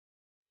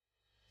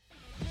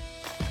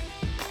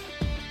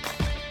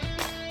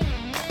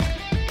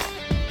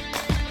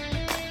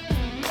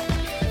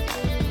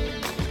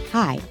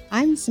Hi,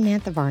 I'm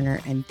Samantha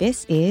Varner, and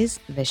this is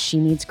the She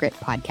Needs Grit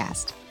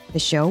podcast, the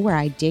show where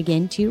I dig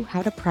into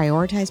how to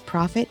prioritize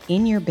profit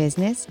in your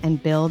business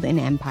and build an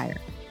empire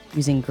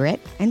using grit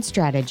and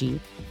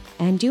strategy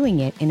and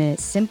doing it in a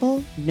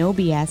simple, no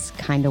BS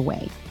kind of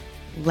way.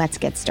 Let's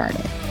get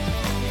started.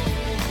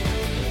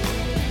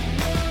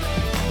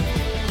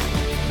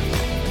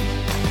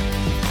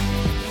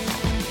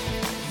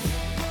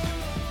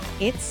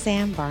 It's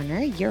Sam Varner,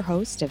 your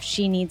host of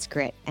She Needs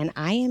Grit, and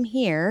I am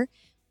here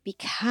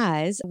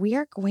because we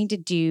are going to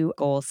do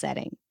goal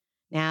setting.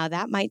 Now,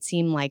 that might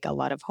seem like a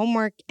lot of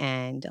homework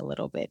and a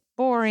little bit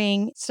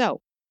boring. So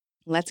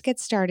let's get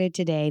started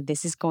today.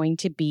 This is going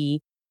to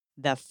be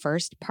the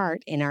first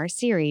part in our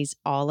series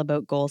all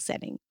about goal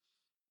setting.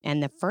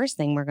 And the first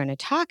thing we're going to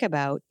talk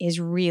about is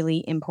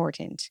really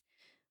important,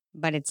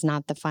 but it's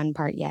not the fun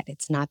part yet.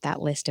 It's not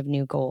that list of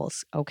new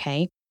goals,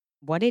 okay?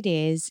 What it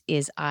is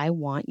I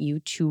want you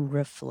to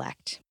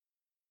reflect.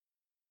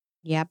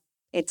 Yep,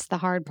 it's the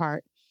hard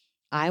part.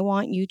 I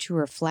want you to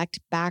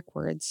reflect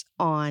backwards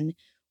on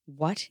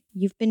what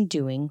you've been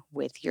doing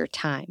with your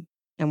time.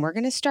 And we're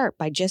going to start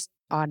by just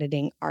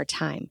auditing our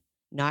time,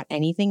 not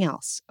anything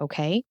else,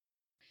 okay?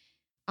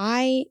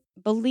 I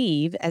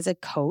believe as a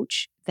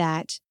coach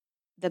that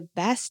the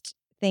best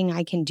thing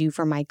I can do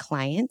for my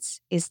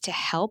clients is to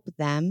help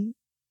them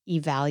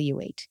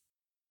evaluate.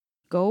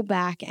 Go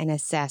back and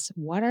assess,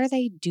 what are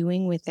they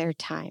doing with their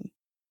time?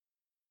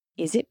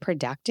 Is it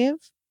productive?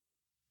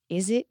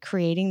 Is it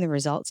creating the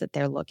results that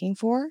they're looking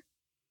for?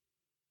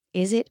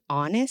 Is it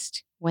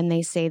honest when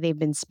they say they've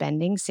been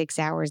spending 6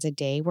 hours a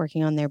day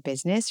working on their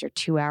business, or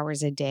 2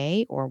 hours a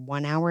day, or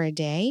 1 hour a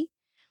day?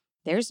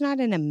 There's not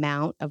an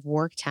amount of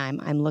work time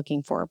I'm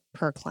looking for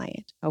per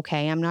client,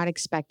 okay? I'm not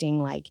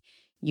expecting like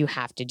you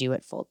have to do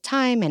it full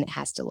time and it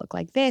has to look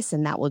like this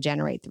and that will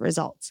generate the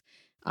results.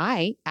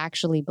 I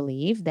actually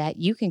believe that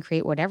you can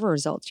create whatever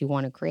results you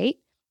want to create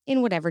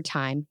in whatever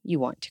time you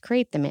want to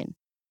create them in.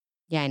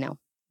 Yeah, I know.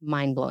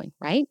 Mind blowing,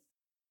 right?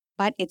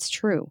 But it's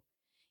true.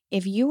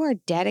 If you are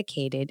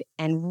dedicated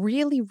and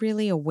really,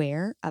 really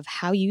aware of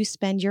how you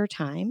spend your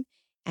time,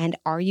 and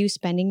are you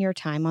spending your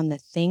time on the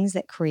things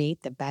that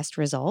create the best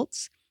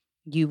results,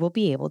 you will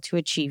be able to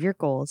achieve your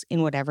goals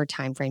in whatever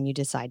time frame you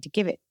decide to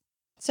give it.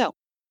 So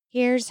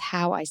here's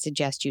how I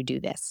suggest you do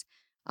this.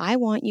 I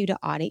want you to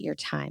audit your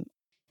time.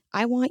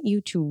 I want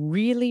you to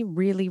really,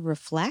 really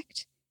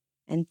reflect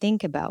and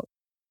think about,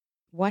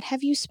 what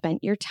have you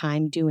spent your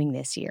time doing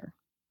this year?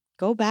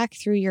 Go back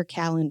through your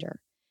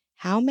calendar.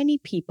 How many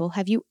people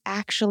have you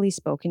actually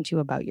spoken to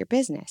about your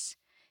business?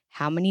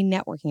 How many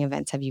networking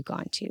events have you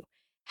gone to?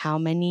 How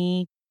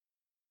many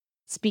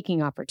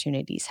speaking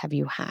opportunities have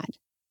you had?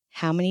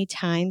 How many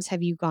times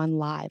have you gone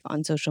live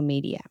on social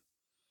media?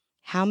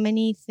 How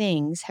many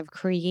things have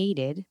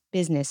created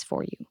business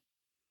for you?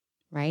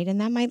 Right? And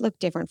that might look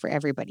different for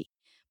everybody.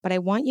 But I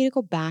want you to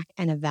go back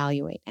and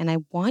evaluate. And I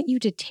want you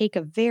to take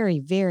a very,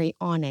 very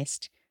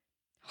honest,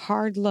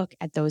 hard look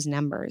at those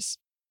numbers.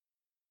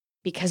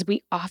 Because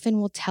we often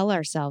will tell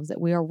ourselves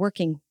that we are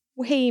working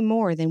way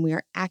more than we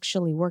are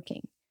actually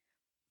working.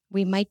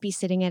 We might be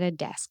sitting at a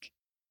desk.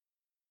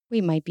 We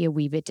might be a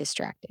wee bit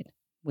distracted.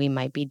 We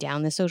might be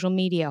down the social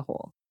media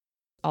hole.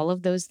 All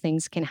of those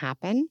things can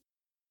happen,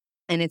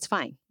 and it's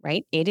fine,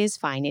 right? It is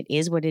fine. It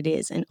is what it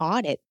is. An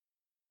audit,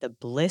 the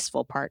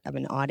blissful part of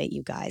an audit,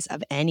 you guys,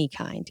 of any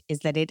kind, is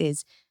that it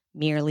is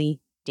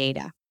merely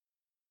data.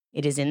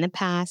 It is in the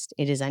past.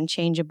 It is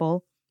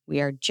unchangeable.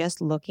 We are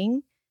just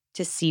looking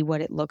to see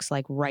what it looks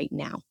like right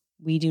now.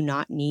 We do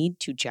not need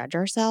to judge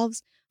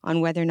ourselves on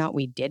whether or not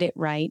we did it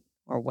right,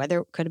 or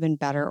whether it could have been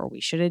better, or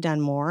we should have done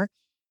more.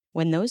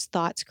 When those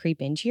thoughts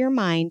creep into your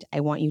mind,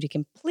 I want you to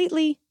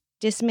completely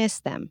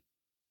dismiss them.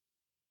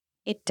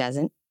 It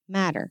doesn't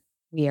matter.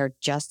 We are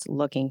just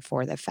looking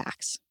for the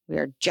facts. We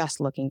are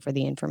just looking for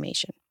the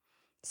information.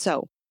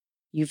 So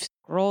you've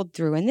scrolled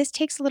through, and this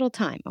takes a little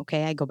time,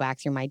 okay? I go back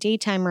through my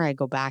daytimer. I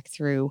go back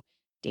through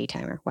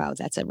daytimer. Wow,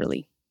 that's a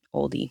really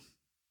oldie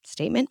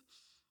statement.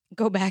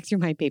 Go back through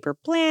my paper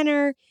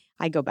planner.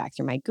 I go back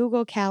through my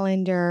Google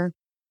Calendar.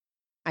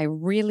 I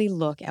really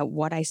look at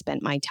what I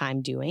spent my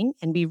time doing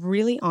and be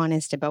really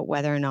honest about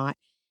whether or not,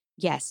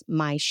 yes,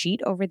 my sheet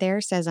over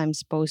there says I'm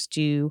supposed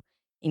to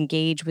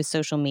engage with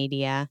social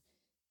media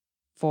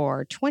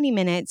for 20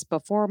 minutes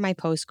before my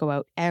posts go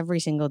out every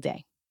single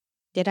day.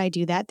 Did I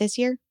do that this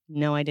year?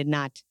 No, I did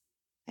not.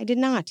 I did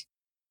not.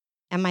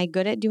 Am I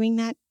good at doing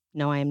that?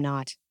 No, I am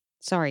not.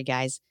 Sorry,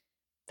 guys.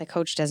 The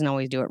coach doesn't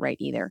always do it right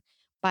either.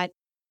 But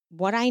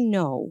what I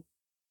know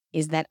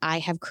is that I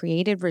have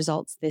created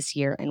results this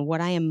year, and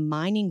what I am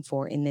mining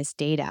for in this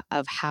data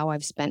of how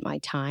I've spent my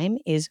time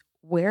is,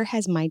 where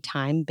has my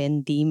time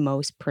been the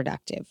most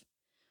productive?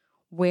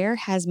 Where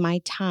has my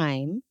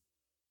time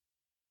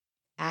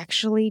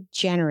actually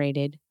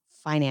generated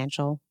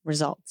financial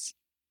results?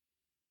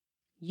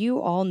 You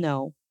all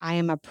know I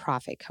am a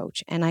profit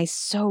coach, and I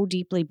so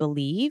deeply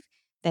believe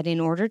that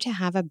in order to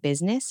have a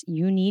business,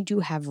 you need to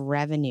have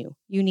revenue.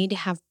 You need to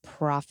have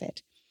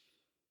profit.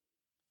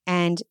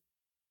 And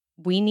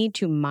We need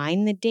to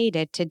mine the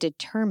data to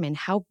determine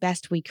how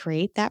best we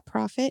create that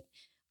profit,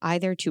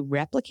 either to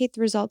replicate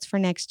the results for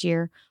next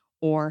year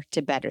or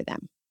to better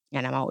them.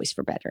 And I'm always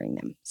for bettering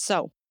them.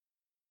 So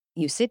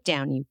you sit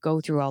down, you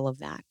go through all of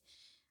that.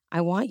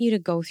 I want you to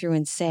go through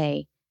and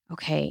say,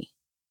 okay,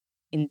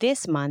 in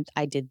this month,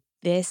 I did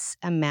this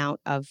amount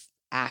of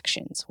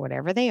actions,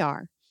 whatever they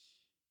are.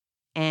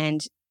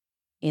 And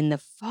in the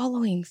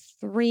following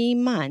 3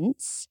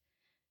 months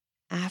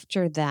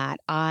after that,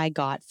 I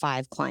got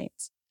 5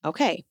 clients.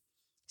 Okay,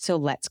 so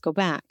let's go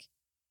back.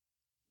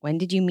 When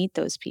did you meet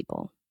those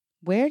people?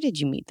 Where did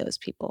you meet those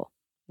people?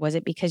 Was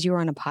it because you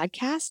were on a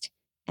podcast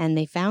and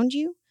they found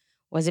you?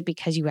 Was it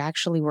because you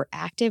actually were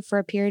active for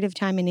a period of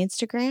time in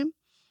Instagram?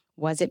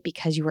 Was it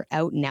because you were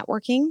out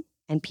networking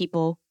and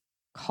people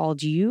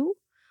called you?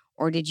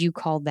 Or did you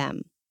call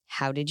them?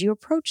 How did you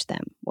approach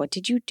them? What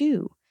did you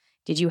do?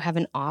 Did you have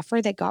an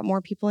offer that got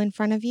more people in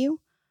front of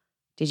you?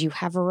 Did you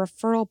have a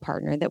referral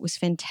partner that was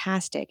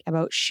fantastic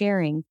about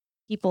sharing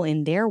people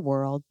in their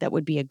world that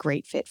would be a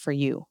great fit for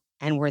you?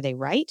 And were they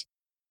right?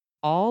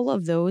 All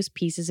of those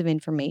pieces of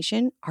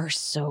information are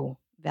so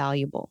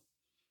valuable,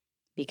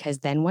 because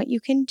then what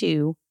you can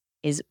do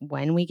is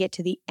when we get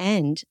to the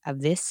end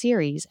of this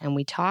series and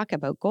we talk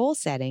about goal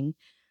setting,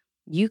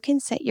 you can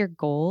set your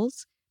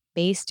goals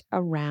based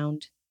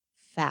around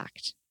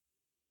fact,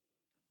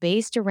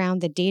 based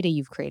around the data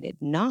you've created,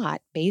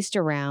 not based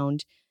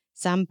around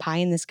some pie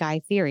in the sky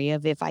theory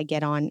of if I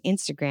get on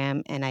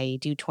Instagram and I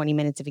do 20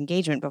 minutes of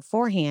engagement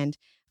beforehand,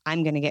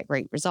 I'm going to get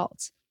great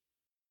results.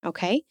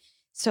 Okay.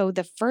 So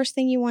the first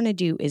thing you want to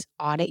do is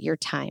audit your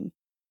time.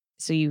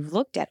 So you've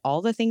looked at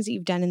all the things that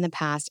you've done in the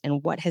past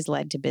and what has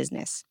led to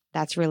business.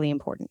 That's really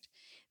important.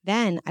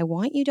 Then I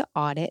want you to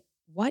audit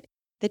what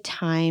the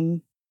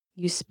time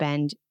you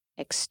spend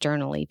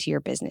externally to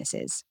your business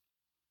is.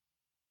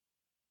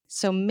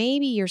 So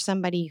maybe you're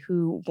somebody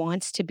who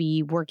wants to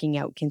be working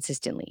out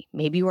consistently.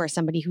 Maybe you are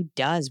somebody who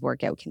does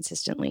work out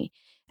consistently,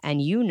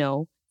 and you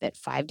know that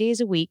 5 days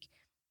a week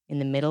in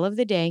the middle of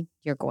the day,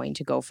 you're going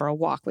to go for a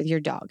walk with your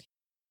dog.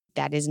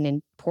 That is an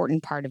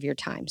important part of your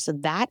time. So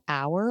that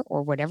hour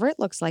or whatever it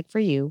looks like for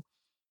you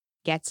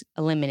gets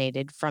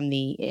eliminated from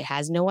it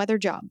has no other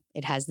job.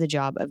 It has the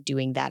job of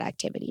doing that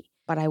activity.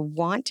 But I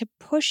want to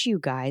push you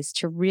guys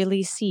to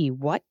really see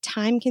what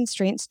time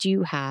constraints do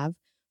you have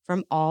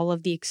from all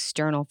of the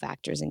external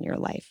factors in your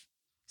life.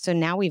 So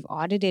now we've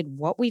audited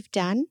what we've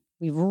done.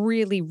 We've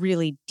really,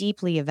 really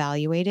deeply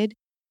evaluated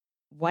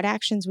what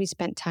actions we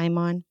spent time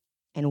on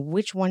and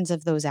which ones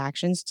of those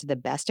actions, to the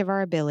best of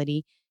our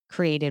ability,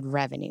 created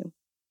revenue.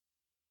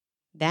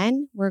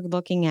 Then we're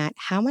looking at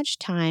how much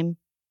time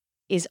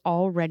is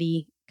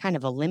already kind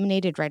of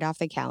eliminated right off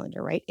the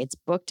calendar, right? It's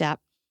booked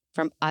up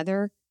from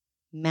other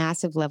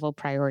massive level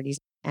priorities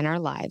in our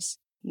lives,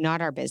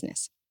 not our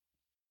business,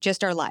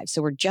 just our lives.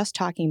 So we're just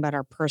talking about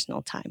our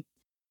personal time.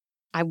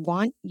 I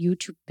want you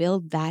to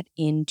build that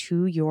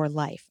into your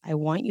life. I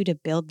want you to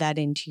build that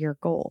into your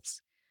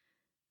goals.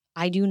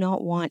 I do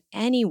not want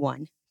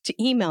anyone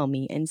to email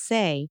me and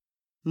say,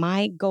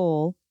 my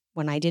goal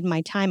when I did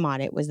my time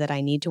audit was that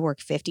I need to work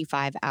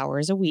 55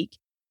 hours a week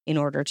in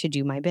order to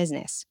do my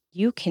business.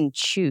 You can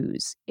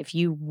choose if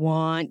you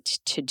want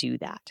to do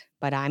that,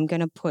 but I'm going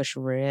to push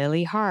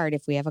really hard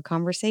if we have a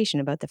conversation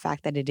about the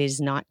fact that it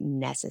is not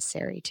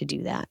necessary to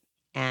do that.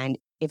 And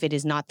if it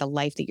is not the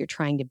life that you're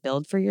trying to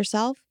build for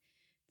yourself,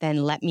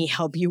 then let me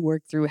help you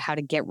work through how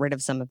to get rid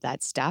of some of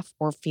that stuff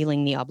or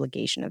feeling the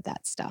obligation of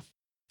that stuff.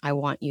 I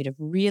want you to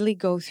really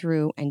go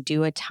through and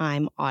do a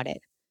time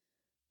audit.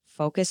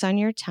 Focus on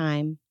your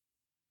time.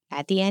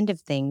 At the end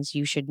of things,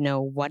 you should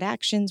know what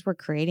actions were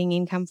creating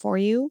income for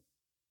you,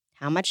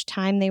 how much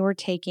time they were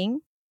taking.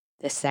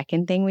 The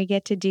second thing we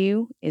get to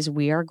do is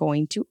we are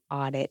going to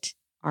audit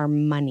our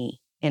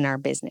money in our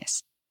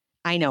business.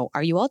 I know.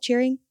 Are you all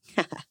cheering?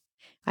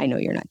 I know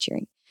you're not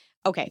cheering.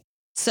 Okay.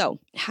 So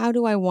how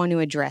do I want to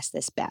address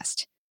this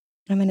best?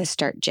 I'm going to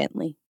start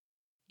gently.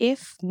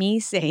 If me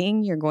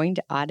saying you're going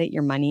to audit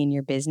your money in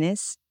your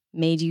business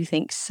made you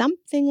think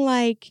something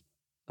like,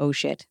 oh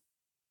shit,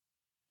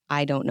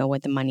 I don't know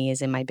what the money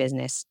is in my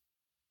business.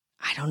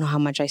 I don't know how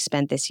much I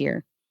spent this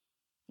year.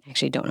 I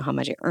actually don't know how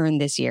much I earned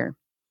this year.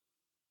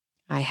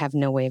 I have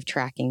no way of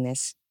tracking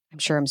this. I'm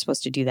sure I'm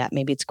supposed to do that.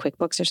 Maybe it's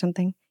QuickBooks or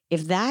something.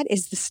 If that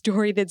is the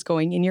story that's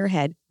going in your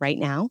head right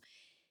now,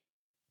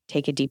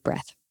 take a deep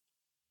breath.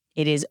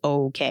 It is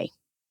okay.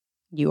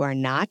 You are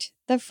not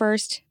the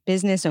first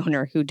business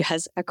owner who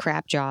does a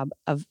crap job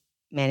of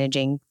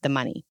managing the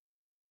money.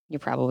 You're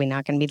probably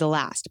not going to be the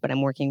last, but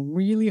I'm working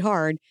really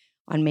hard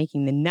on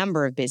making the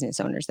number of business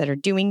owners that are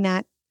doing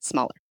that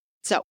smaller.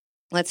 So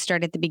let's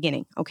start at the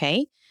beginning,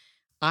 okay?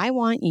 I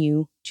want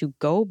you to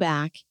go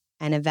back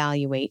and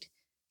evaluate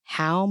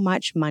how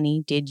much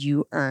money did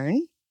you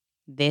earn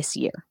this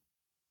year.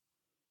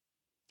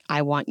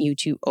 I want you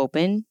to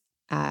open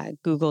a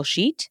Google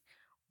Sheet,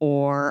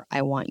 or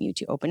I want you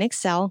to open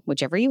Excel,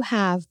 whichever you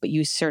have, but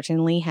you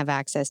certainly have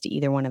access to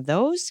either one of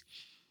those.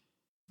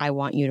 I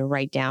want you to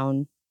write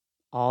down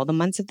all the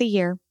months of the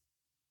year,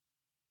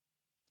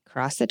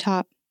 across the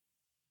top,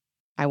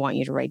 I want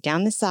you to write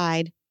down the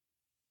side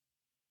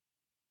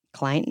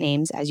client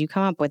names as you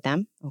come up with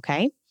them,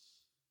 okay?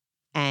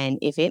 And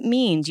if it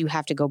means you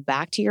have to go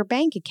back to your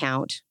bank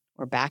account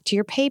or back to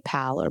your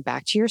PayPal or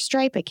back to your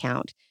Stripe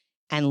account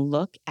and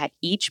look at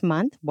each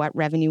month what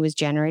revenue was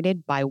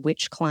generated by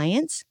which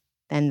clients,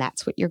 then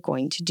that's what you're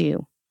going to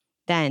do.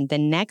 Then the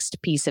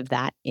next piece of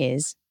that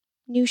is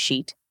new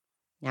sheet.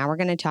 Now we're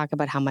going to talk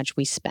about how much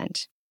we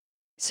spent.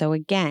 So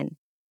again,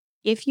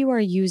 if you are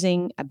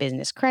using a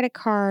business credit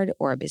card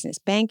or a business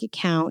bank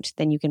account,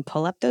 then you can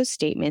pull up those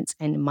statements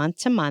and month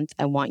to month,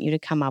 I want you to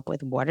come up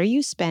with what are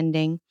you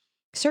spending?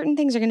 Certain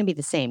things are going to be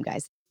the same,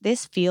 guys.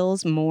 This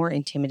feels more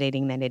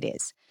intimidating than it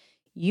is.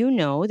 You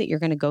know that you're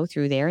going to go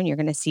through there and you're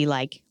going to see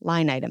like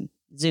line item,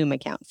 Zoom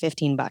account,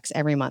 $15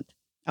 every month.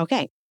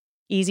 Okay,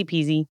 easy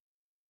peasy.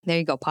 There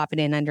you go. Pop it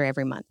in under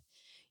every month.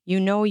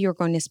 You know you're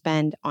going to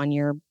spend on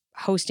your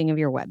hosting of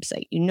your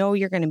website. You know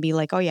you're going to be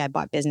like, oh yeah, I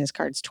bought business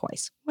cards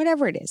twice.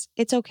 Whatever it is,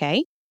 it's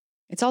okay.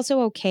 It's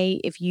also okay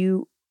if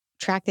you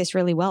track this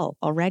really well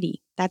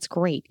already. That's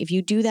great. If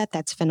you do that,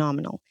 that's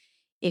phenomenal.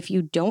 If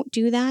you don't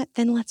do that,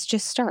 then let's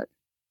just start.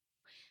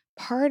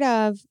 Part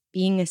of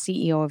being a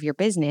CEO of your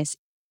business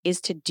is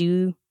to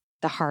do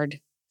the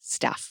hard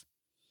stuff.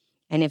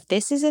 And if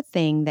this is a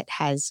thing that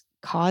has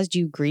caused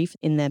you grief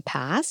in the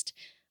past,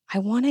 I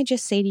want to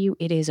just say to you,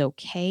 it is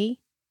okay.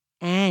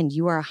 And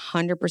you are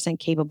 100%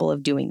 capable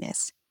of doing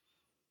this.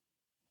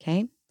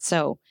 Okay.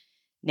 So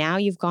now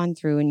you've gone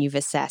through and you've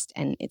assessed,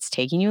 and it's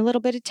taking you a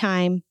little bit of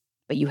time,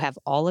 but you have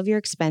all of your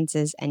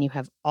expenses and you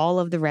have all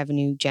of the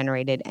revenue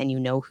generated and you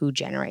know who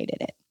generated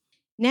it.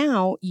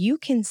 Now you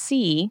can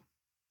see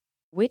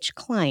which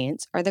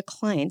clients are the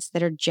clients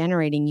that are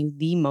generating you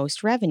the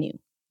most revenue.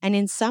 And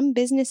in some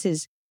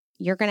businesses,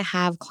 you're going to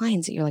have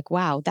clients that you're like,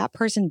 wow, that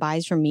person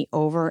buys from me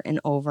over and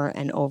over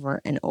and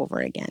over and over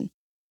again.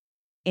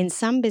 In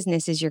some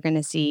businesses, you're going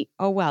to see,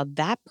 oh, wow,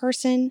 that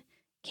person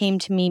came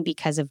to me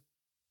because of,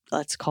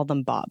 let's call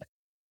them Bob.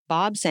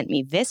 Bob sent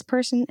me this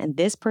person and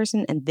this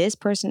person and this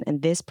person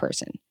and this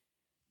person.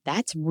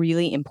 That's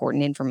really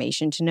important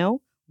information to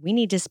know. We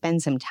need to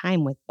spend some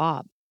time with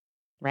Bob,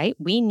 right?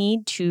 We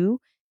need to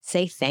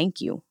say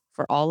thank you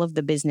for all of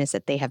the business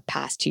that they have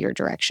passed to your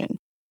direction.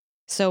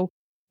 So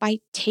by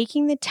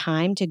taking the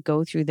time to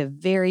go through the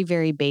very,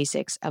 very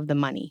basics of the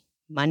money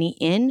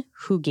in,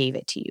 who gave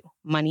it to you?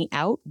 Money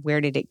out, where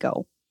did it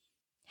go?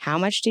 How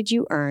much did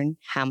you earn?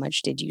 How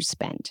much did you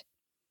spend?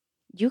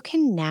 You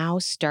can now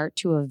start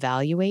to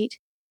evaluate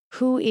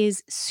who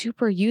is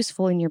super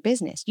useful in your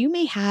business. You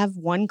may have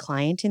one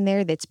client in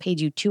there that's paid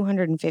you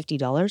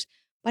 $250,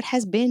 but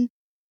has been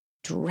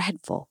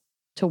dreadful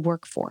to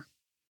work for,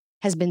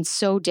 has been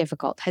so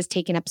difficult, has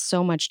taken up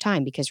so much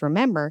time. Because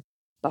remember,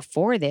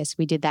 before this,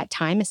 we did that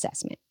time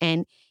assessment.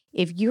 And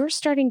if you're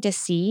starting to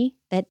see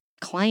that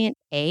client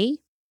A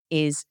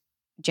is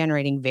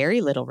generating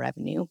very little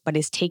revenue, but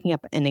is taking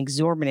up an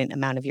exorbitant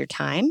amount of your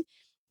time,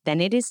 then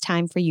it is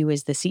time for you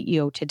as the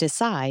CEO to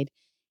decide,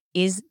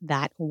 is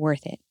that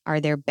worth it?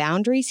 Are there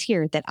boundaries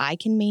here that I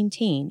can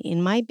maintain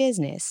in my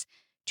business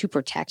to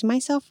protect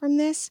myself from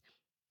this?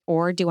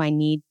 Or do I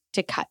need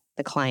to cut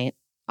the client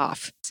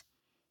off?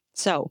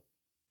 So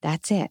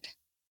that's it.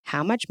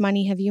 How much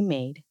money have you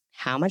made?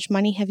 How much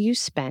money have you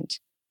spent?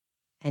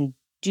 And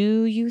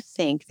do you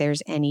think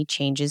there's any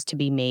changes to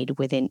be made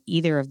within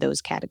either of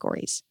those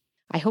categories?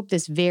 I hope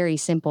this very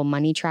simple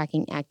money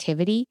tracking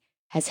activity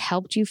has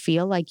helped you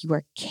feel like you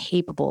are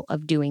capable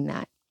of doing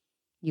that.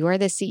 You are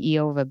the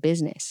CEO of a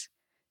business.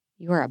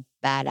 You are a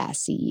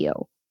badass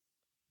CEO.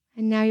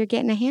 And now you're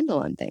getting a handle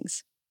on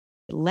things.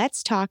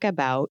 Let's talk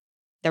about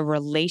the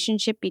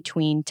relationship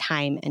between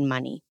time and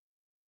money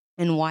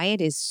and why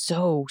it is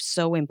so,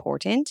 so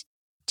important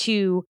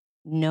to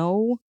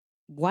know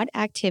what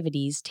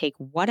activities take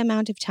what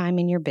amount of time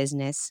in your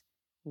business,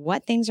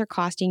 what things are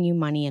costing you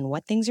money and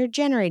what things are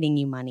generating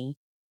you money,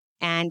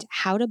 and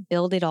how to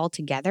build it all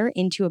together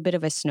into a bit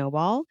of a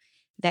snowball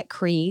that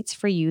creates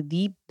for you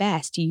the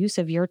best use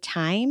of your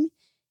time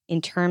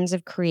in terms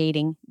of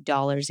creating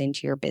dollars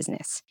into your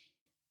business.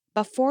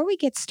 Before we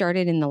get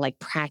started in the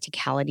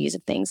practicalities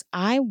of things,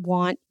 I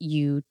want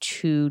you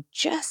to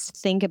just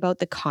think about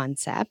the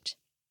concept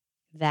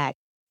that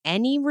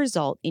any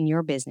result in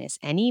your business,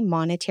 any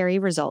monetary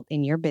result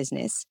in your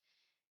business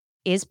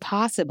is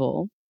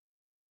possible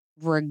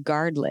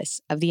regardless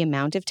of the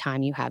amount of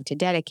time you have to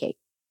dedicate.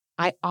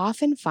 I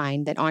often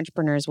find that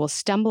entrepreneurs will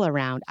stumble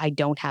around, I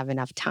don't have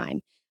enough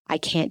time. I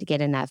can't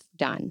get enough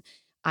done.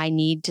 I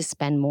need to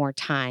spend more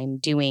time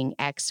doing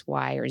X,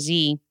 Y, or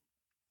Z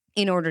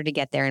in order to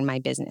get there in my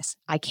business.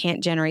 I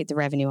can't generate the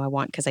revenue I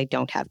want because I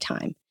don't have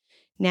time.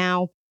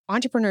 Now,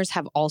 entrepreneurs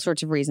have all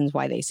sorts of reasons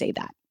why they say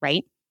that,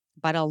 right?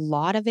 But a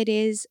lot of it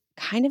is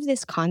kind of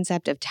this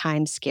concept of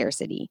time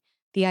scarcity,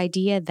 the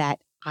idea that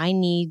I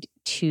need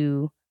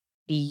to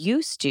be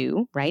used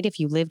to, right? If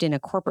you lived in a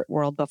corporate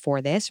world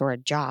before this or a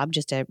job,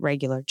 just a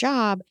regular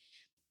job,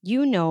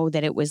 you know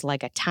that it was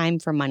like a time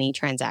for money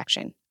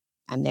transaction.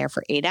 I'm there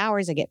for 8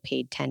 hours. I get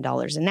paid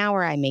 $10 an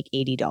hour. I make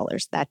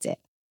 $80. That's it.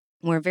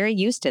 We're very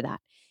used to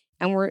that.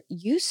 And we're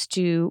used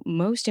to,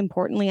 most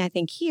importantly, I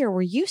think here,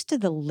 we're used to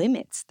the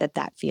limits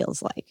that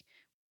feels like.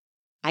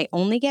 I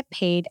only get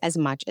paid as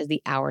much as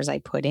the hours I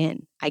put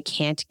in. I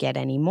can't get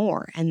any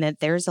more. And that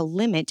there's a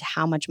limit to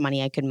how much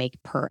money I could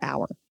make per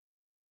hour.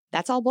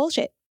 That's all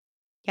bullshit.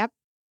 Yep,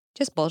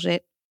 just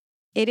bullshit.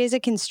 It is a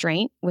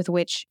constraint with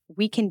which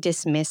we can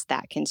dismiss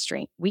that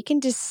constraint. We can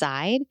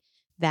decide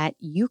that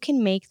you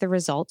can make the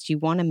results you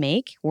want to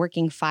make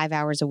working 5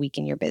 hours a week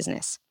in your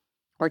business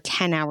or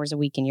 10 hours a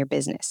week in your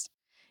business.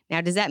 Now,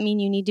 does that mean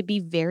you need to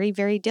be very,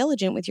 very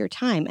diligent with your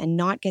time and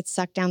not get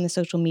sucked down the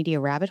social media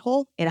rabbit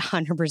hole? It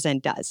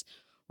 100% does,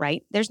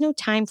 right? There's no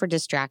time for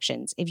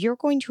distractions. If you're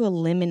going to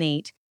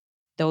eliminate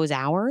those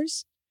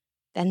hours,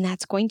 then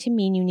that's going to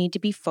mean you need to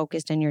be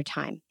focused on your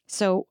time.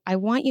 So I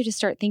want you to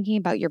start thinking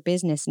about your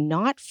business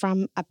not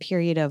from a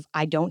period of,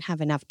 I don't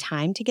have enough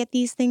time to get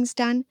these things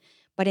done,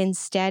 but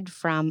instead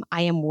from,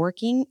 I am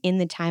working in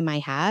the time I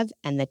have,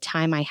 and the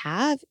time I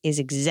have is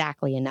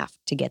exactly enough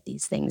to get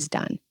these things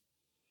done.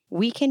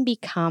 We can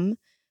become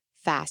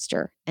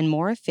faster and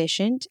more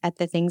efficient at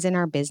the things in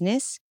our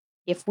business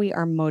if we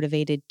are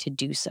motivated to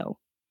do so.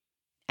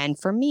 And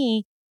for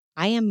me,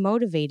 I am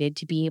motivated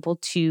to be able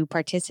to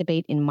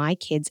participate in my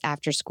kids'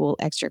 after-school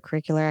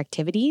extracurricular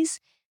activities,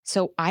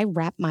 so I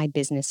wrap my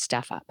business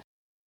stuff up.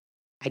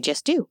 I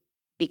just do,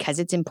 because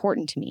it's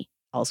important to me.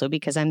 Also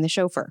because I'm the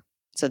chauffeur,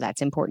 so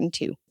that's important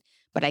too.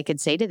 But I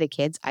could say to the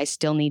kids, I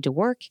still need to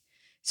work.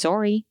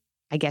 Sorry,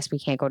 I guess we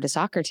can't go to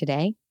soccer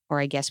today, or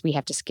I guess we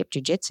have to skip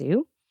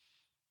jujitsu.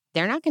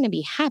 They're not going to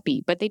be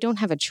happy, but they don't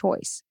have a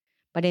choice.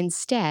 But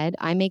instead,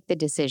 I make the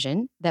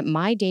decision that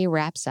my day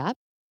wraps up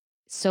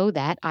so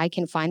that I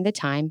can find the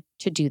time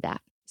to do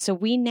that. So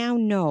we now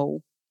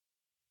know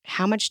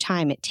how much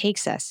time it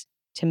takes us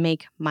to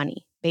make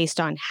money based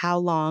on how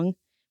long,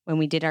 when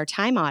we did our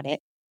time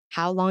audit,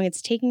 how long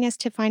it's taking us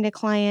to find a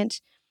client,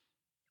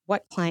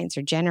 what clients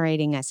are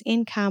generating us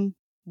income,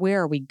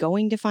 where are we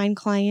going to find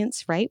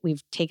clients, right?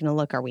 We've taken a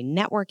look. Are we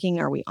networking?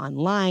 Are we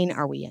online?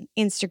 Are we on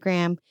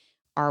Instagram?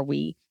 Are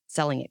we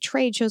selling at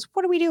trade shows?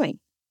 What are we doing,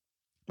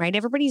 right?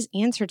 Everybody's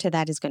answer to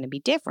that is going to be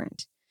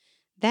different.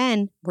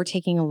 Then we're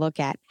taking a look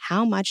at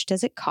how much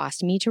does it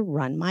cost me to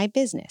run my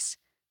business?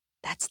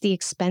 That's the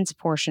expense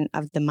portion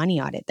of the money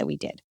audit that we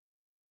did.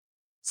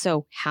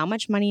 So how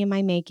much money am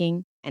I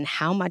making and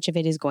how much of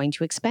it is going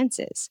to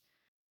expenses?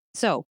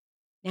 So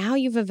now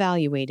you've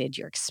evaluated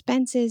your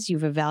expenses,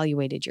 you've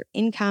evaluated your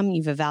income,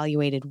 you've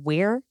evaluated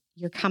where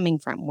you're coming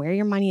from, where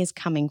your money is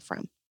coming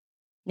from.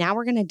 Now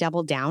we're going to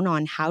double down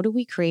on how do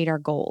we create our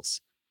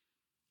goals?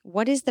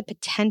 What is the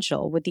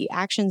potential with the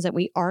actions that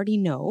we already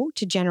know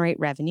to generate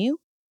revenue?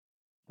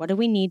 What do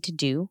we need to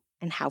do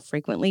and how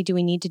frequently do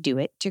we need to do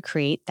it to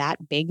create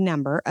that big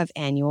number of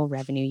annual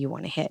revenue you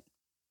want to hit?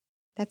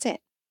 That's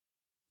it.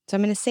 So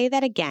I'm going to say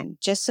that again,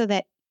 just so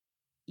that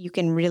you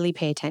can really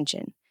pay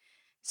attention.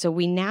 So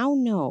we now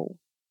know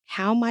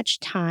how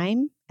much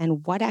time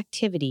and what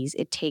activities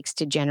it takes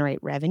to generate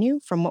revenue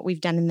from what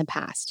we've done in the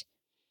past.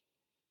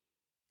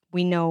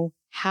 We know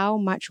how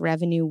much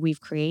revenue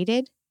we've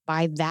created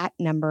by that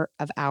number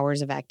of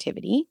hours of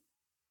activity.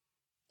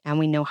 And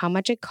we know how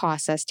much it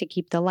costs us to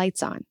keep the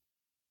lights on.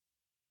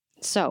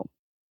 So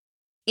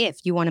if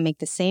you want to make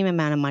the same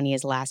amount of money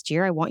as last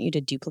year, I want you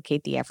to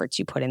duplicate the efforts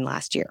you put in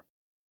last year.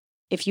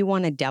 If you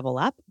want to double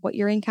up what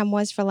your income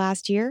was for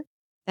last year,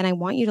 then I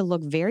want you to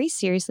look very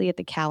seriously at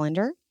the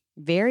calendar,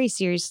 very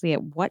seriously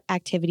at what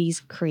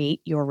activities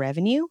create your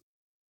revenue,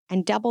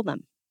 and double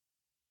them.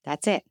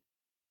 That's it.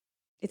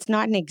 It's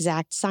not an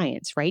exact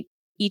science, right?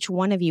 Each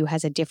one of you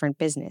has a different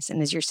business.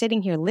 And as you're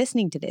sitting here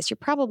listening to this, you're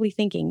probably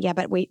thinking, yeah,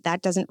 but wait,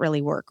 that doesn't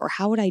really work. Or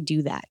how would I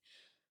do that?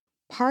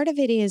 Part of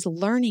it is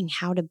learning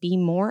how to be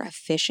more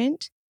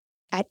efficient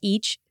at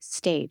each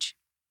stage,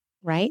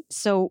 right?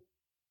 So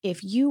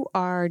if you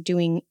are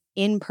doing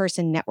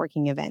in-person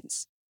networking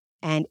events,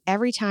 and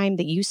every time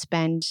that you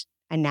spend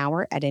an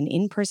hour at an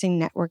in-person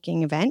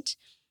networking event,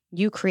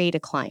 you create a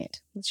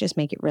client. Let's just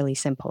make it really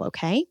simple,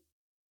 okay?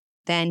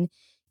 Then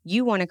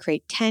you want to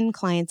create 10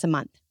 clients a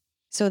month.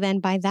 So then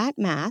by that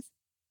math,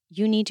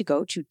 you need to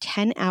go to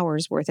 10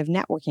 hours worth of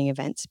networking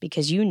events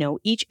because you know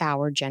each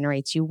hour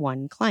generates you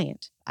one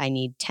client. I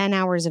need 10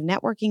 hours of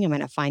networking. I'm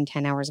going to find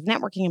 10 hours of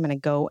networking. I'm going to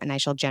go and I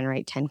shall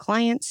generate 10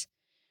 clients.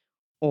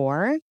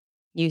 Or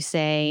you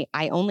say,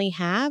 I only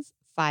have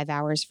 5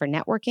 hours for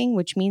networking,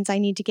 which means I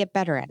need to get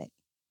better at it,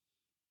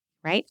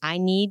 right? I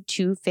need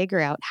to figure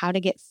out how to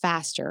get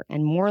faster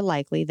and more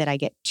likely that I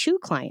get 2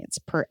 clients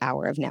per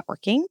hour of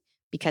networking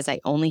because I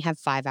only have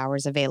 5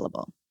 hours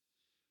available.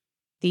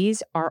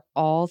 These are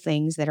all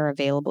things that are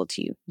available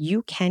to you.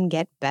 You can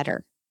get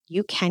better.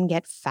 You can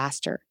get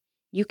faster.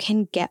 You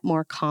can get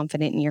more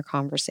confident in your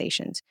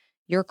conversations.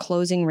 Your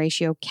closing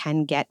ratio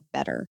can get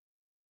better,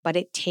 but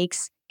it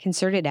takes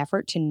concerted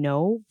effort to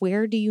know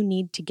where do you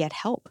need to get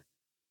help?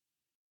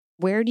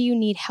 Where do you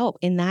need help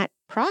in that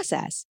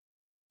process?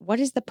 What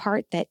is the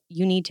part that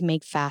you need to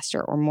make faster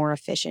or more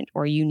efficient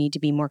or you need to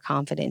be more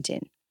confident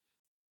in?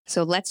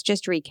 So let's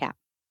just recap.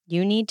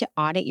 You need to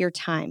audit your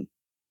time.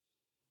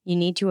 You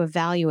need to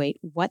evaluate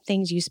what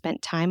things you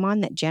spent time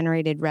on that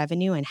generated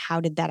revenue and how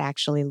did that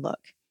actually look.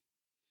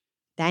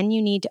 Then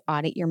you need to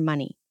audit your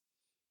money.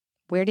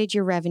 Where did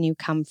your revenue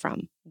come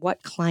from?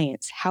 What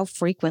clients? How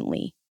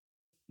frequently?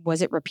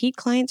 Was it repeat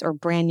clients or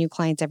brand new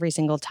clients every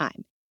single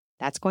time?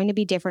 That's going to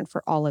be different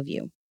for all of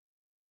you.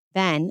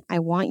 Then I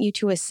want you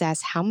to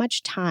assess how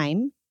much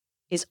time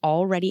is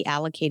already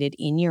allocated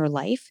in your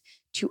life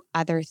to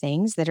other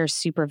things that are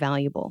super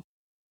valuable.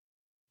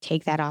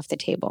 Take that off the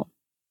table.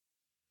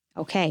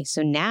 Okay,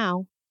 so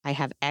now I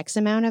have X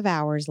amount of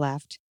hours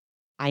left.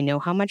 I know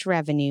how much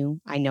revenue,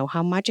 I know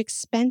how much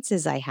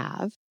expenses I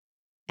have,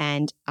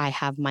 and I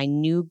have my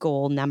new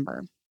goal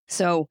number.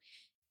 So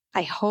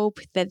I hope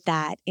that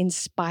that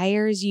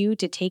inspires you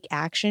to take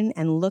action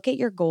and look at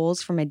your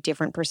goals from a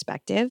different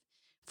perspective,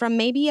 from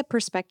maybe a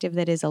perspective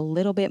that is a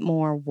little bit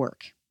more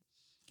work.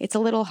 It's a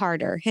little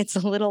harder. It's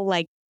a little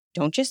like,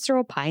 don't just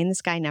throw a pie in the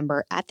sky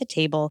number at the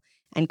table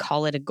and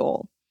call it a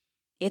goal.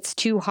 It's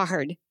too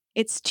hard.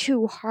 It's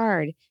too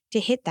hard to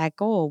hit that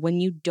goal when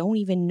you don't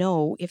even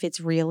know if it's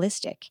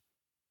realistic.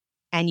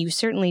 And you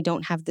certainly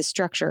don't have the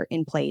structure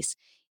in place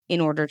in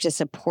order to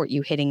support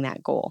you hitting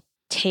that goal.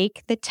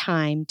 Take the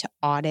time to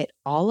audit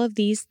all of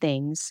these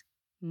things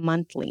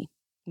monthly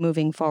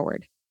moving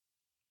forward.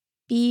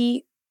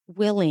 Be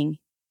willing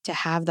to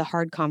have the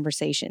hard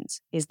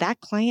conversations. Is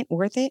that client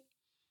worth it?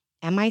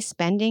 Am I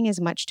spending as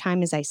much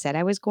time as I said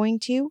I was going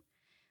to?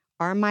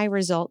 Are my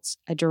results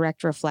a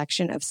direct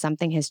reflection of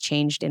something has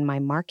changed in my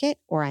market,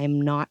 or I am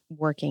not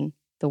working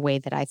the way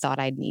that I thought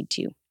I'd need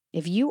to?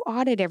 If you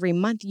audit every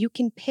month, you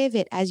can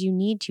pivot as you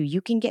need to.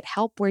 You can get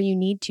help where you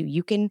need to.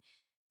 You can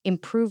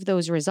improve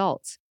those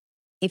results.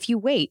 If you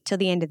wait till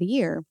the end of the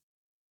year,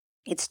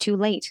 it's too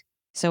late.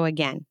 So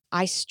again,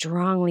 I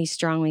strongly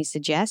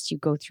suggest you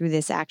go through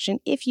this action.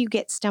 If you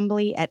get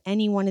stumbly at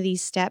any one of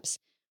these steps,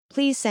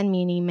 please send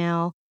me an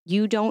email.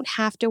 You don't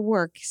have to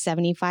work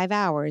 75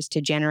 hours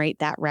to generate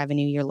that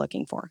revenue you're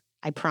looking for.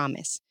 I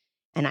promise.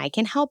 And I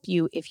can help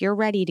you if you're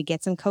ready to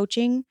get some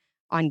coaching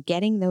on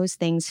getting those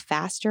things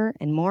faster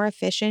and more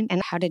efficient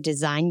and how to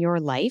design your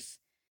life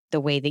the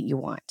way that you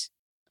want.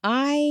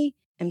 I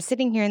am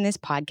sitting here in this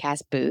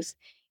podcast booth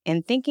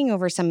and thinking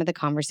over some of the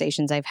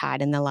conversations I've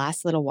had in the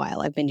last little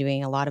while. I've been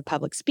doing a lot of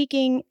public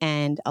speaking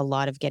and a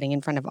lot of getting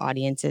in front of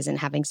audiences and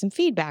having some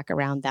feedback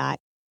around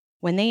that.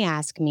 When they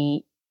ask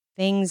me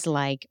things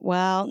like,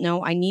 well,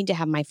 no, I need to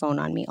have my phone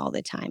on me all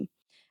the time.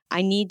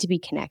 I need to be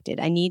connected.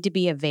 I need to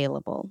be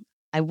available.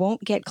 I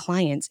won't get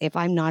clients if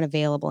I'm not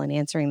available and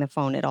answering the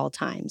phone at all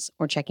times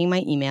or checking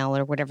my email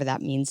or whatever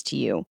that means to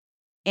you.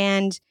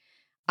 And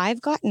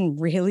I've gotten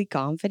really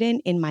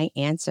confident in my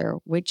answer,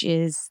 which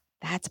is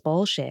that's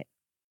bullshit.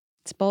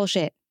 It's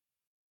bullshit.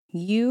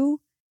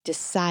 You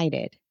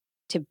decided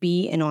to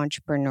be an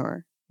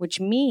entrepreneur,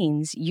 which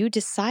means you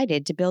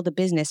decided to build a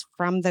business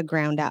from the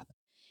ground up.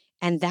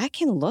 And that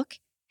can look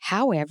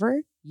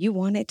however you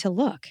want it to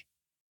look.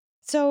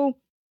 So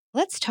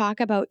let's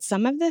talk about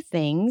some of the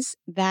things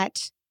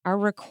that are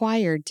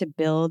required to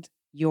build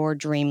your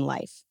dream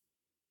life.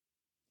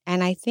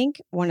 And I think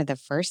one of the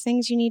first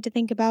things you need to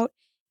think about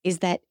is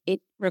that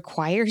it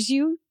requires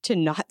you to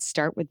not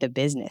start with the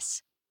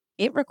business.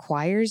 It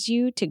requires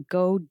you to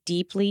go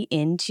deeply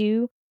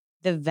into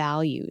the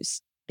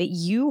values that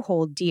you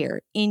hold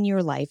dear in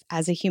your life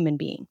as a human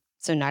being.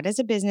 So not as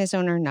a business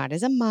owner, not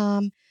as a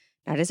mom,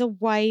 not as a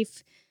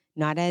wife,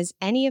 not as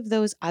any of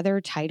those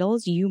other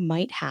titles you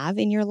might have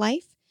in your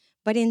life,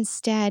 but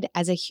instead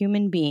as a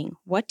human being.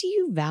 What do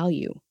you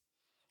value?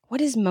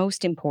 What is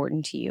most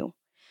important to you?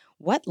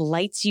 What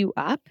lights you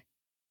up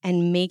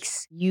and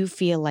makes you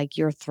feel like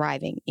you're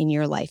thriving in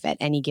your life at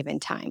any given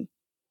time?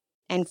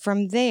 And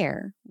from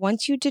there,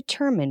 once you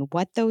determine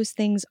what those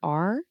things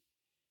are,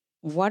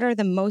 what are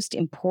the most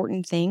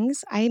important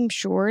things? I'm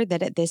sure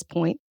that at this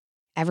point,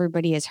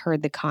 everybody has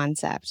heard the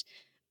concept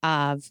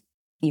of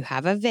you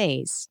have a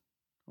vase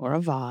or a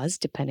vase,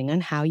 depending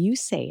on how you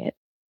say it.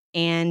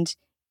 And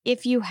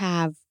if you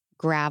have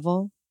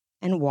gravel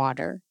and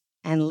water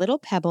and little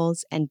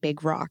pebbles and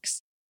big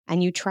rocks,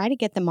 and you try to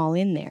get them all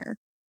in there,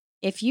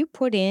 if you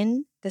put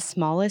in the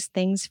smallest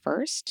things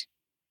first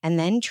and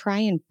then try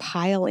and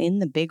pile in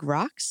the big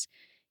rocks,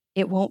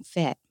 it won't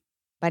fit.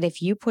 But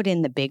if you put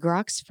in the big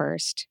rocks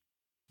first,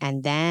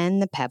 and then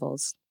the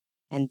pebbles,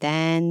 and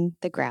then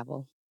the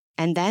gravel,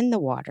 and then the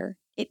water,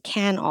 it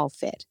can all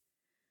fit.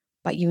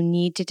 But you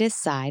need to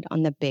decide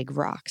on the big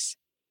rocks.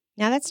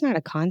 Now, that's not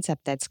a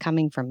concept that's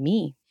coming from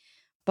me.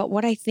 But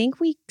what I think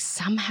we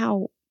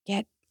somehow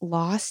get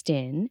lost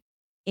in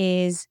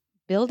is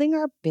building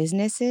our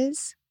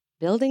businesses,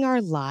 building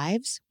our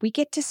lives. We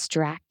get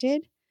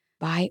distracted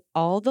by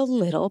all the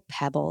little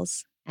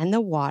pebbles and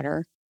the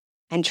water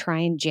and try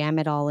and jam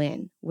it all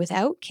in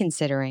without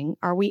considering,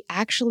 are we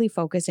actually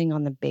focusing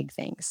on the big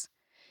things?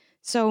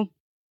 So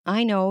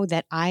I know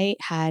that I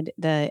had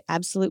the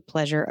absolute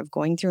pleasure of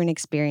going through an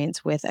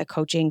experience with a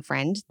coaching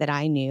friend that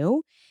I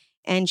knew,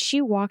 and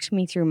she walked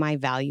me through my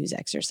values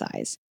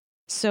exercise.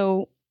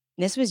 So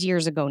This was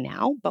years ago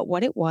now, but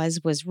what it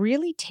was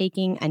really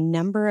taking a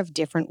number of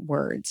different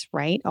words,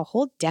 right? A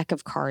whole deck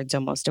of cards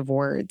almost of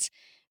words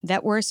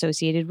that were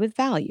associated with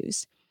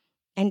values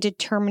and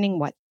determining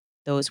what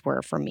those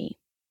were for me.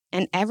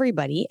 And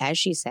everybody, as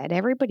she said,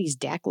 everybody's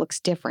deck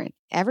looks different.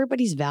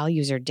 Everybody's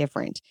values are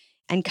different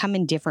and come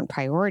in different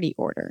priority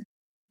order.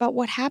 But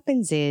what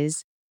happens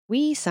is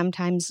we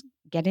sometimes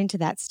get into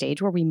that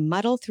stage where we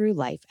muddle through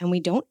life and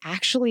we don't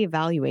actually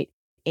evaluate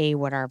A,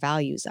 what our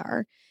values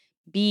are,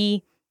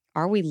 B,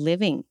 are we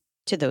living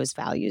to those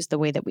values the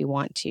way that we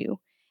want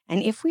to?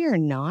 And if we are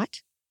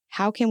not,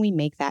 how can we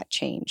make that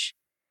change?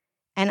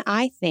 And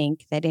I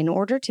think that in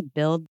order to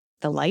build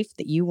the life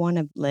that you want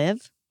to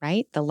live,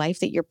 right? The life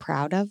that you're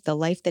proud of, the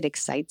life that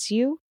excites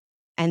you,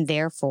 and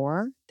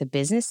therefore the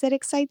business that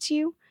excites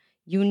you,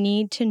 you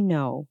need to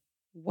know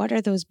what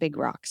are those big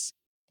rocks.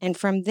 And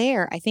from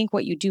there, I think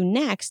what you do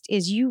next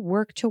is you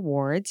work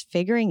towards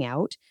figuring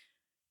out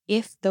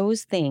if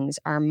those things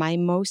are my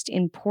most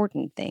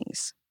important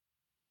things.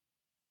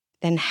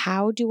 Then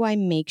how do I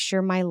make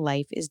sure my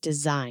life is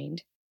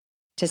designed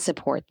to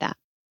support that?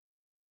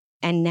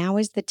 And now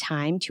is the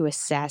time to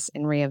assess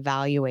and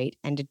reevaluate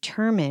and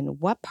determine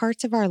what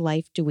parts of our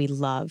life do we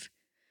love?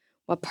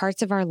 What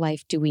parts of our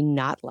life do we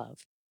not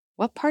love?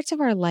 What parts of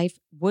our life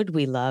would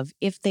we love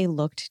if they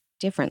looked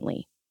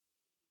differently?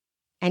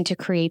 And to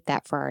create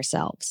that for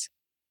ourselves.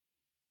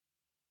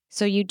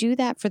 So you do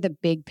that for the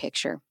big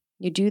picture.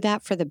 You do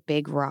that for the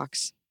big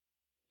rocks.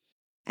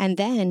 And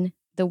then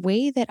the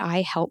way that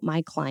I help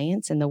my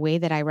clients and the way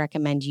that I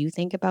recommend you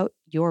think about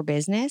your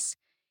business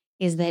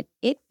is that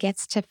it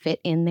gets to fit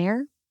in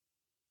there,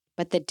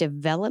 but the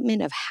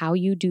development of how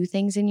you do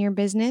things in your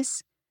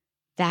business,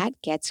 that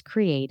gets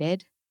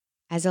created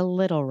as a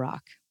little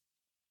rock.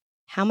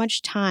 How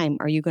much time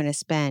are you going to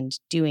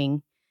spend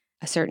doing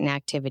a certain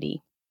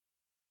activity?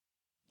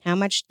 How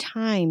much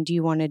time do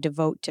you want to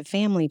devote to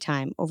family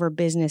time over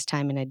business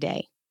time in a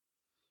day?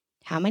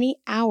 How many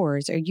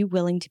hours are you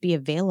willing to be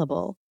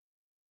available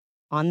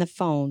on the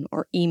phone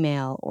or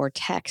email or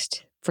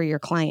text for your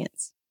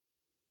clients?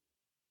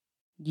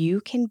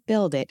 You can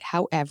build it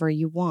however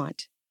you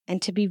want.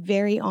 And to be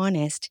very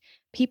honest,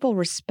 people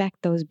respect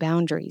those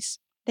boundaries.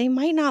 They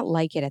might not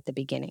like it at the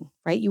beginning,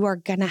 right? You are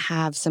going to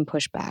have some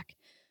pushback,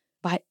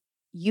 but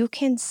you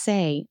can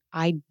say,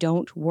 I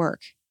don't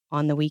work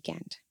on the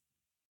weekend.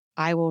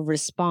 I will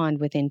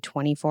respond within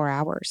 24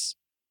 hours.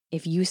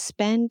 If you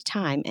spend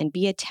time and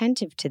be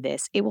attentive to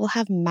this, it will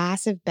have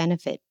massive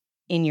benefit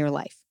in your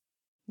life.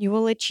 You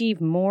will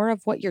achieve more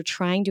of what you're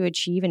trying to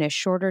achieve in a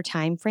shorter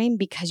time frame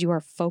because you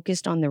are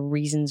focused on the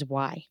reasons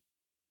why.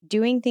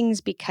 Doing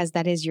things because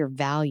that is your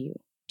value.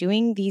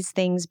 Doing these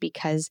things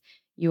because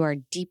you are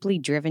deeply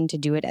driven to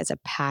do it as a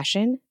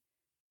passion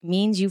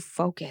means you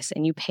focus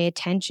and you pay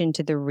attention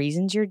to the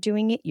reasons you're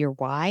doing it, your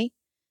why,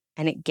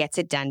 and it gets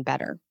it done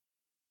better.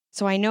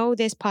 So I know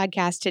this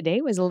podcast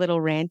today was a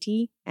little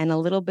ranty and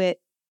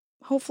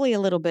hopefully a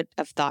little bit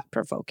of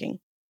thought-provoking.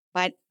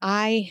 But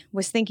I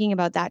was thinking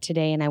about that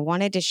today and I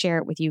wanted to share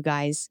it with you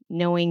guys,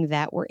 knowing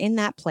that we're in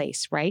that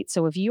place, right?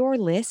 So if your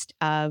list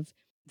of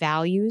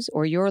values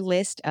or your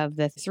list of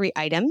the 3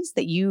 items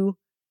that you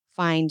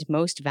find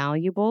most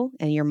valuable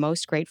and you're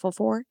most grateful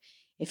for,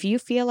 if you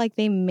feel like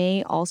they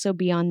may also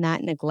be on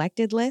that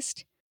neglected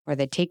list or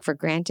the take for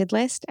granted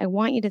list, I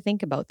want you to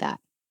think about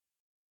that.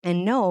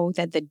 And know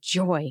that the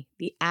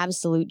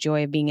absolute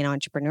joy of being an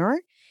entrepreneur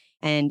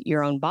and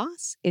your own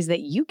boss is that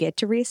you get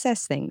to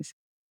reassess things.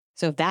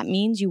 So if that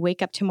means you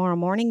wake up tomorrow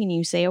morning and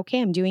you say, okay,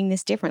 I'm doing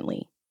this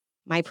differently.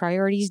 My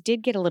priorities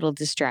did get a little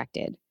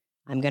distracted.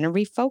 I'm going to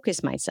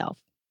refocus myself.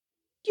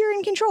 You're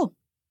in control.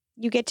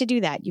 You get to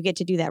do that. You get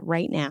to do that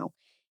right now.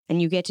 And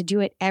you get to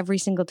do it every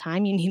single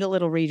time you need a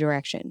little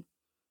redirection.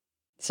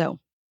 So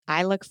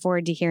I look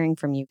forward to hearing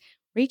from you.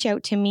 Reach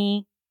out to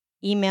me.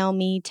 Email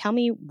me, tell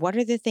me what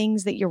are the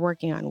things that you're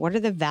working on? What are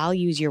the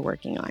values you're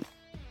working on?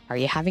 Are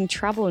you having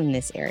trouble in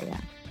this area?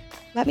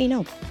 Let me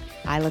know.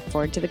 I look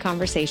forward to the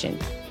conversation.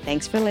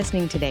 Thanks for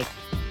listening today.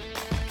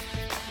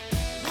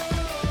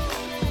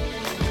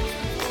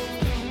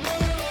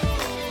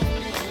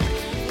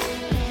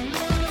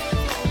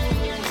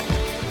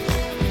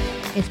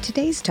 If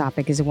today's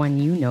topic is one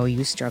you know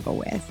you struggle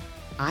with,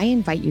 I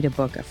invite you to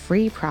book a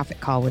free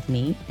profit call with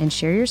me and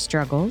share your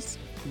struggles,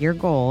 your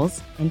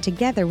goals, and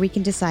together we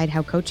can decide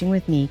how coaching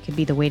with me could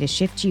be the way to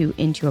shift you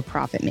into a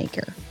profit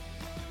maker.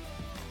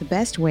 The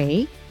best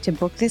way to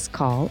book this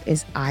call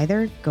is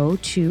either go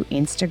to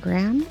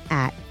Instagram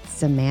at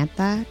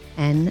Samantha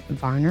N.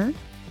 Varner,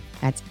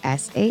 that's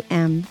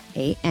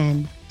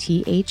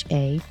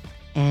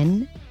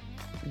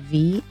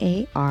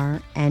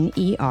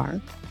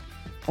SamanthaNvarner,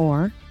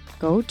 or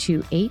go to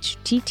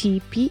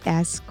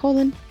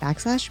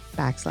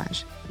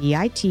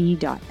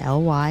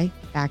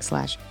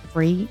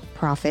https://bit.ly/free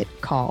profit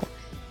call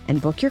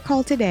and book your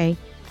call today,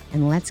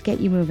 and let's get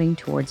you moving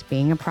towards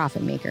being a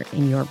profit maker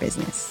in your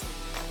business.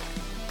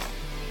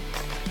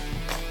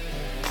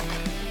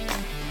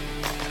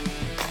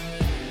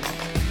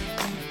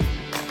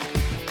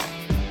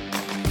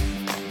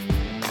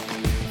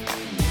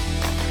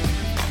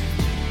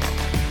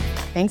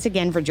 Thanks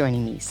again for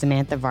joining me,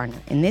 Samantha Varner,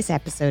 in this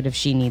episode of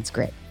She Needs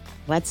Grit.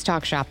 Let's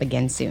talk shop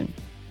again soon.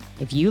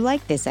 If you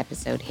like this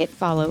episode, hit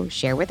follow,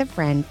 share with a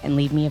friend, and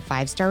leave me a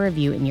 5-star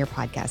review in your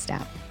podcast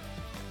app.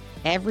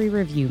 Every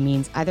review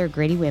means other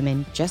gritty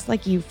women just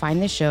like you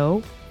find the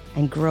show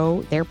and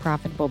grow their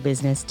profitable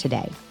business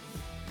today.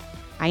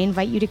 I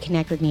invite you to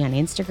connect with me on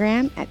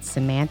Instagram at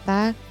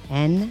Samantha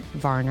N.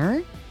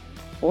 Varner,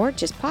 or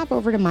just pop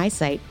over to my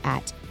site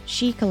at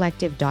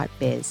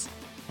shecollective.biz.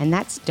 And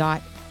that's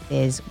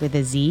 .biz with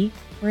a Z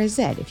or a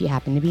Z if you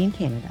happen to be in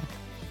Canada.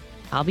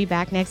 I'll be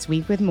back next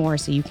week with more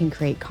so you can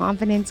create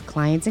confidence,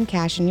 clients, and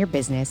cash in your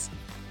business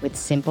with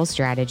simple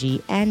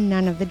strategy and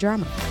none of the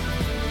drama.